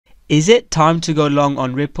Is it time to go long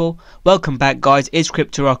on Ripple? Welcome back guys, it's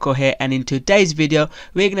Rocko here, and in today's video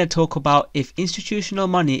we're going to talk about if institutional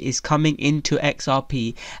money is coming into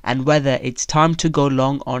XRP and whether it's time to go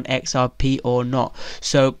long on XRP or not.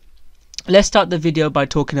 So let's start the video by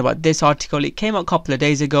talking about this article. It came out a couple of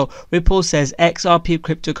days ago. Ripple says XRP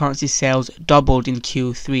cryptocurrency sales doubled in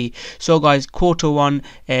Q3. So guys, Q1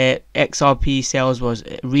 XRP sales was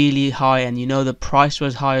really high, and you know the price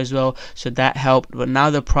was high as well, so that helped. But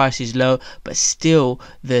now the price is low, but still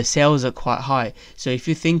the sales are quite high. So if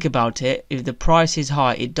you think about it, if the price is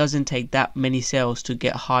high, it doesn't take that many sales to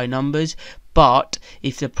get high numbers. But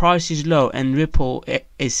if the price is low and Ripple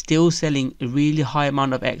is still selling a really high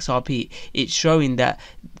amount of XRP, it's showing that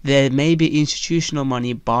there may be institutional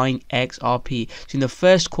money buying XRP. So in the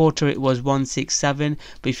first quarter it was 167,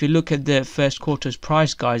 but if you look at the first quarter's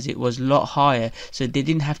price, guys, it was a lot higher, so they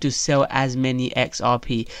didn't have to sell as many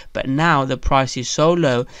XRP. But now the price is so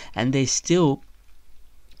low and they still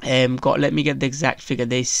let me get the exact figure.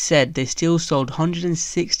 They said they still sold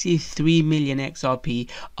 163 million XRP,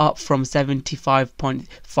 up from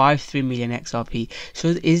 75.53 million XRP. So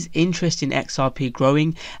it is interest in XRP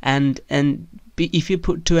growing, and if you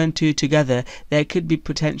put two and two together, there could be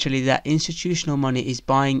potentially that institutional money is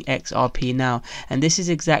buying XRP now. And this is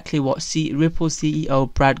exactly what Ripple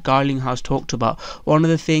CEO Brad Garlinghouse talked about. One of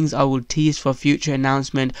the things I will tease for future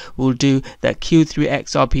announcement, will do that Q3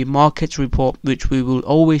 XRP markets report, which we will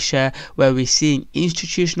always share, where we're seeing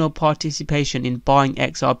institutional participation in buying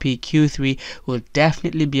XRP. Q3 will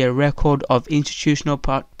definitely be a record of institutional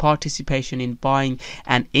participation in buying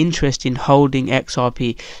and interest in holding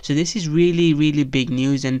XRP. So this is really big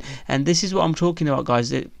news, and this is what I'm talking about,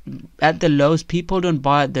 guys. At the lows, people don't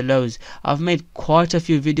buy at the lows. I've made quite a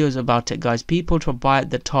few videos about it, guys. People try to buy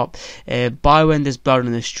at the top, buy when there's blood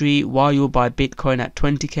on the street, while you'll buy Bitcoin at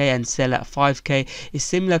 20k and sell at 5k. It's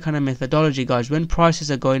similar kind of methodology, guys. When prices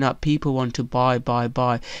are going up, people want to buy.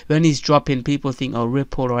 When it's dropping, people think, oh,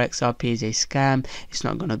 Ripple or XRP is a scam, it's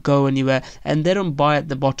not going to go anywhere, and they don't buy at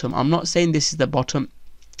the bottom. I'm not saying this is the bottom.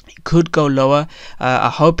 It could go lower. I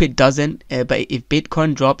hope it doesn't, but if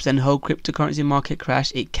Bitcoin drops and whole cryptocurrency market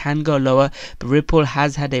crash, it can go lower. But Ripple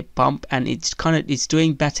has had a bump, and it's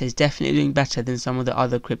doing better. It's definitely doing better than some of the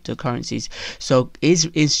other cryptocurrencies. So is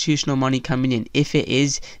institutional money coming in? If it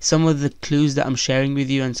is, some of the clues that I'm sharing with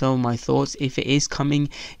you and some of my thoughts, if it is coming,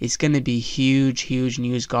 it's going to be huge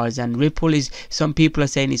news, guys. And Ripple is, some people are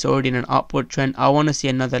saying it's already in an upward trend. I want to see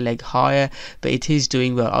another leg higher, but it is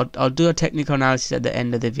doing well. I'll do a technical analysis at the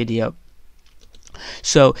end of the video.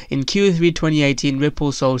 So in Q3 2018,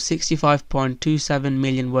 Ripple sold 65.27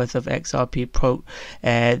 million worth of XRP Pro.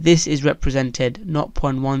 This is represented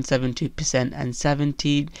 0.172% and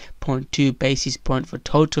 17.2 basis point for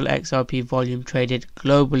total XRP volume traded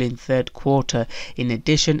globally in third quarter. In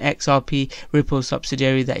addition, XRP, Ripple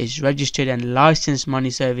subsidiary that is registered and licensed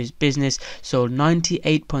money service business, sold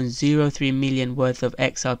 98.03 million worth of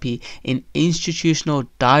XRP in institutional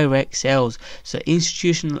direct sales. So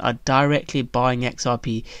institutional are directly buying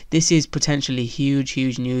XRP. This is potentially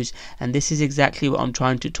huge news, and this is exactly what I'm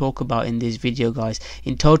trying to talk about in this video, guys.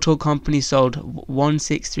 In total, company sold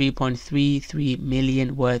 163.33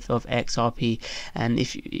 million worth of XRP. And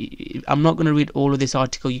I'm not going to read all of this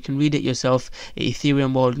article, you can read it yourself.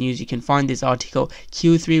 Ethereum World News, you can find this article.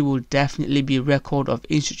 Q3 will definitely be a record of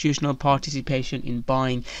institutional participation in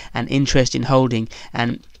buying and interest in holding.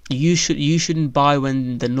 And you shouldn't buy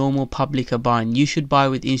when the normal public are buying. You should buy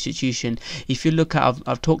with institution. If you look at,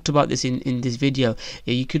 I've talked about this in this video,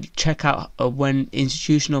 you could check out when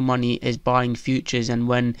institutional money is buying futures and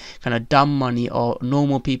when kind of dumb money or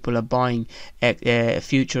normal people are buying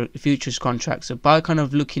futures contracts. So by kind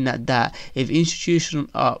of looking at that, if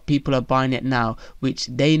institutional people are buying it now, which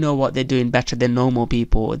they know what they're doing better than normal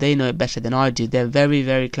people, they know it better than I do, they're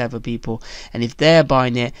very clever people, and if they're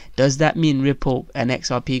buying it, does that mean Ripple and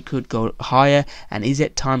XRP could go higher? And is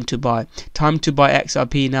it time to buy? Time to buy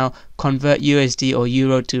XRP now. Convert USD or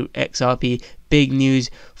Euro to XRP. Big news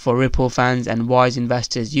for Ripple fans and wise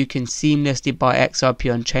investors. You can seamlessly buy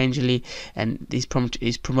XRP on Changelly, and this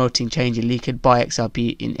is promoting Changelly. You could buy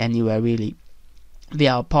XRP in anywhere really via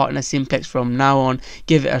our partner Simplex from now on.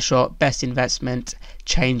 Give it a shot. Best investment,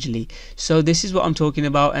 Changelly. So this is what I'm talking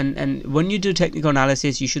about, and when you do technical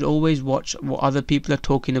analysis, you should always watch what other people are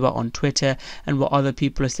talking about on Twitter and what other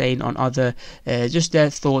people are saying on other just their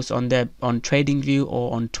thoughts on TradingView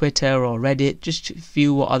or on Twitter or Reddit. Just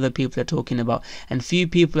view what other people are talking about, and few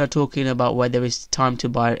people are talking about whether it's time to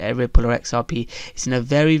buy a Ripple or XRP. It's in a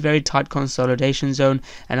very tight consolidation zone,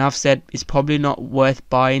 and I've said it's probably not worth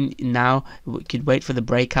buying now. We could wait wait for the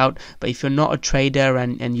breakout. But if you're not a trader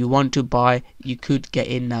and you want to buy, you could get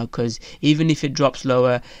in now, because even if it drops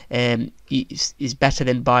lower, it's better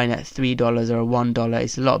than buying at $3 or $1.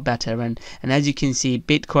 It's a lot better. And as you can see,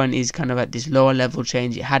 Bitcoin is kind of at this lower level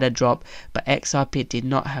change. It had a drop, but XRP did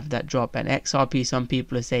not have that drop. And XRP, some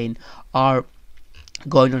people are saying, are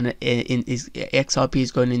going on XRP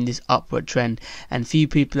is going in this upward trend, and few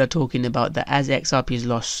people are talking about that as XRP has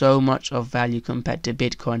lost so much of value compared to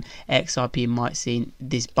Bitcoin, XRP might see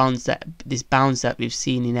this bounce that we've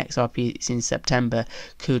seen in XRP since September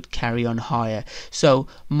could carry on higher. So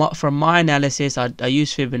from my analysis, I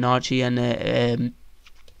use Fibonacci, and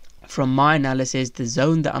from my analysis, the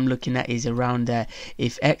zone that I'm looking at is around there.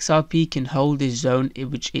 If XRP can hold this zone,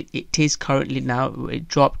 which it is currently now, it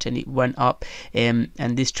dropped and it went up, and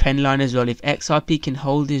this trend line as well, if XRP can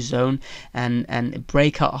hold this zone and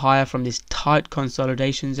break out higher from this tight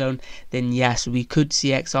consolidation zone, then yes, we could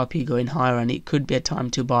see XRP going higher, and it could be a time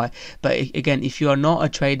to buy. But again, if you are not a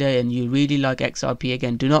trader and you really like XRP,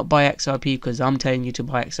 again, do not buy XRP because I'm telling you to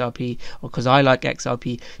buy XRP, or because I like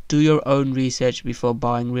XRP. Do your own research before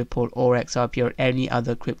buying Ripple or XRP or any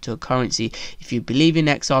other cryptocurrency. If you believe in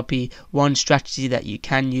XRP, one strategy that you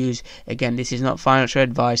can use, again, this is not financial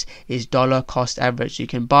advice, is dollar cost average. You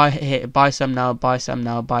can buy some now, buy some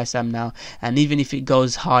now, buy some now, and even if it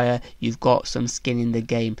goes higher, you've got some skin in the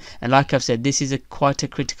game. And like I've said, this is quite a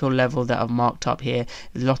critical level that I've marked up here.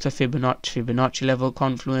 There's a lot of Fibonacci level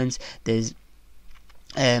confluence. There's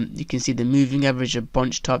you can see the moving average are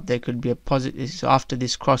bunched up. There could be a positive, so after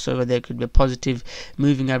this crossover there could be a positive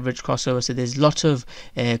moving average crossover. So there's a lot of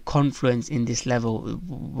confluence in this level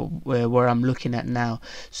where I'm looking at now.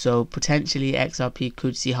 So potentially XRP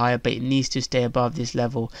could see higher, but it needs to stay above this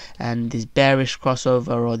level. And this bearish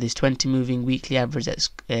crossover, or this 20 moving weekly average that's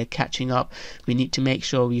catching up, we need to make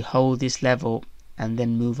sure we hold this level and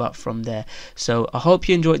then move up from there. So I hope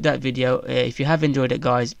you enjoyed that video. If you have enjoyed it,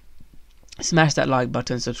 guys, smash that like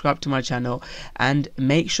button, subscribe to my channel, and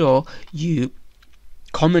make sure you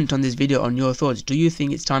comment on this video on your thoughts. Do you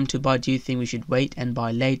think it's time to buy? Do you think we should wait and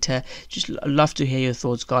buy later? Just love to hear your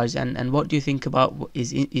thoughts, guys. And what do you think about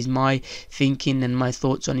is my thinking and my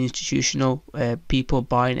thoughts on institutional people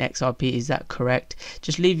buying XRP? Is that correct?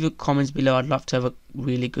 Just leave your comments below. I'd love to have a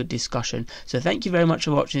really good discussion. So thank you very much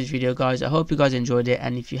for watching this video, guys. I hope you guys enjoyed it,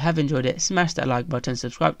 and if you have enjoyed it, smash that like button,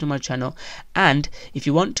 subscribe to my channel, and if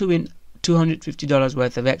you want to win $250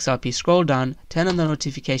 worth of XRP, scroll down, turn on the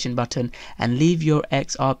notification button, and leave your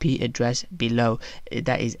XRP address below.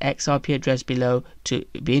 That is XRP address below to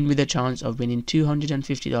be in with a chance of winning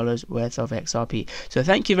 $250 worth of XRP. So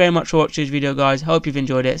thank you very much for watching this video, guys. Hope you've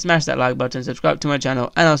enjoyed it. Smash that like button, subscribe to my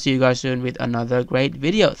channel, and I'll see you guys soon with another great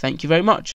video. Thank you very much.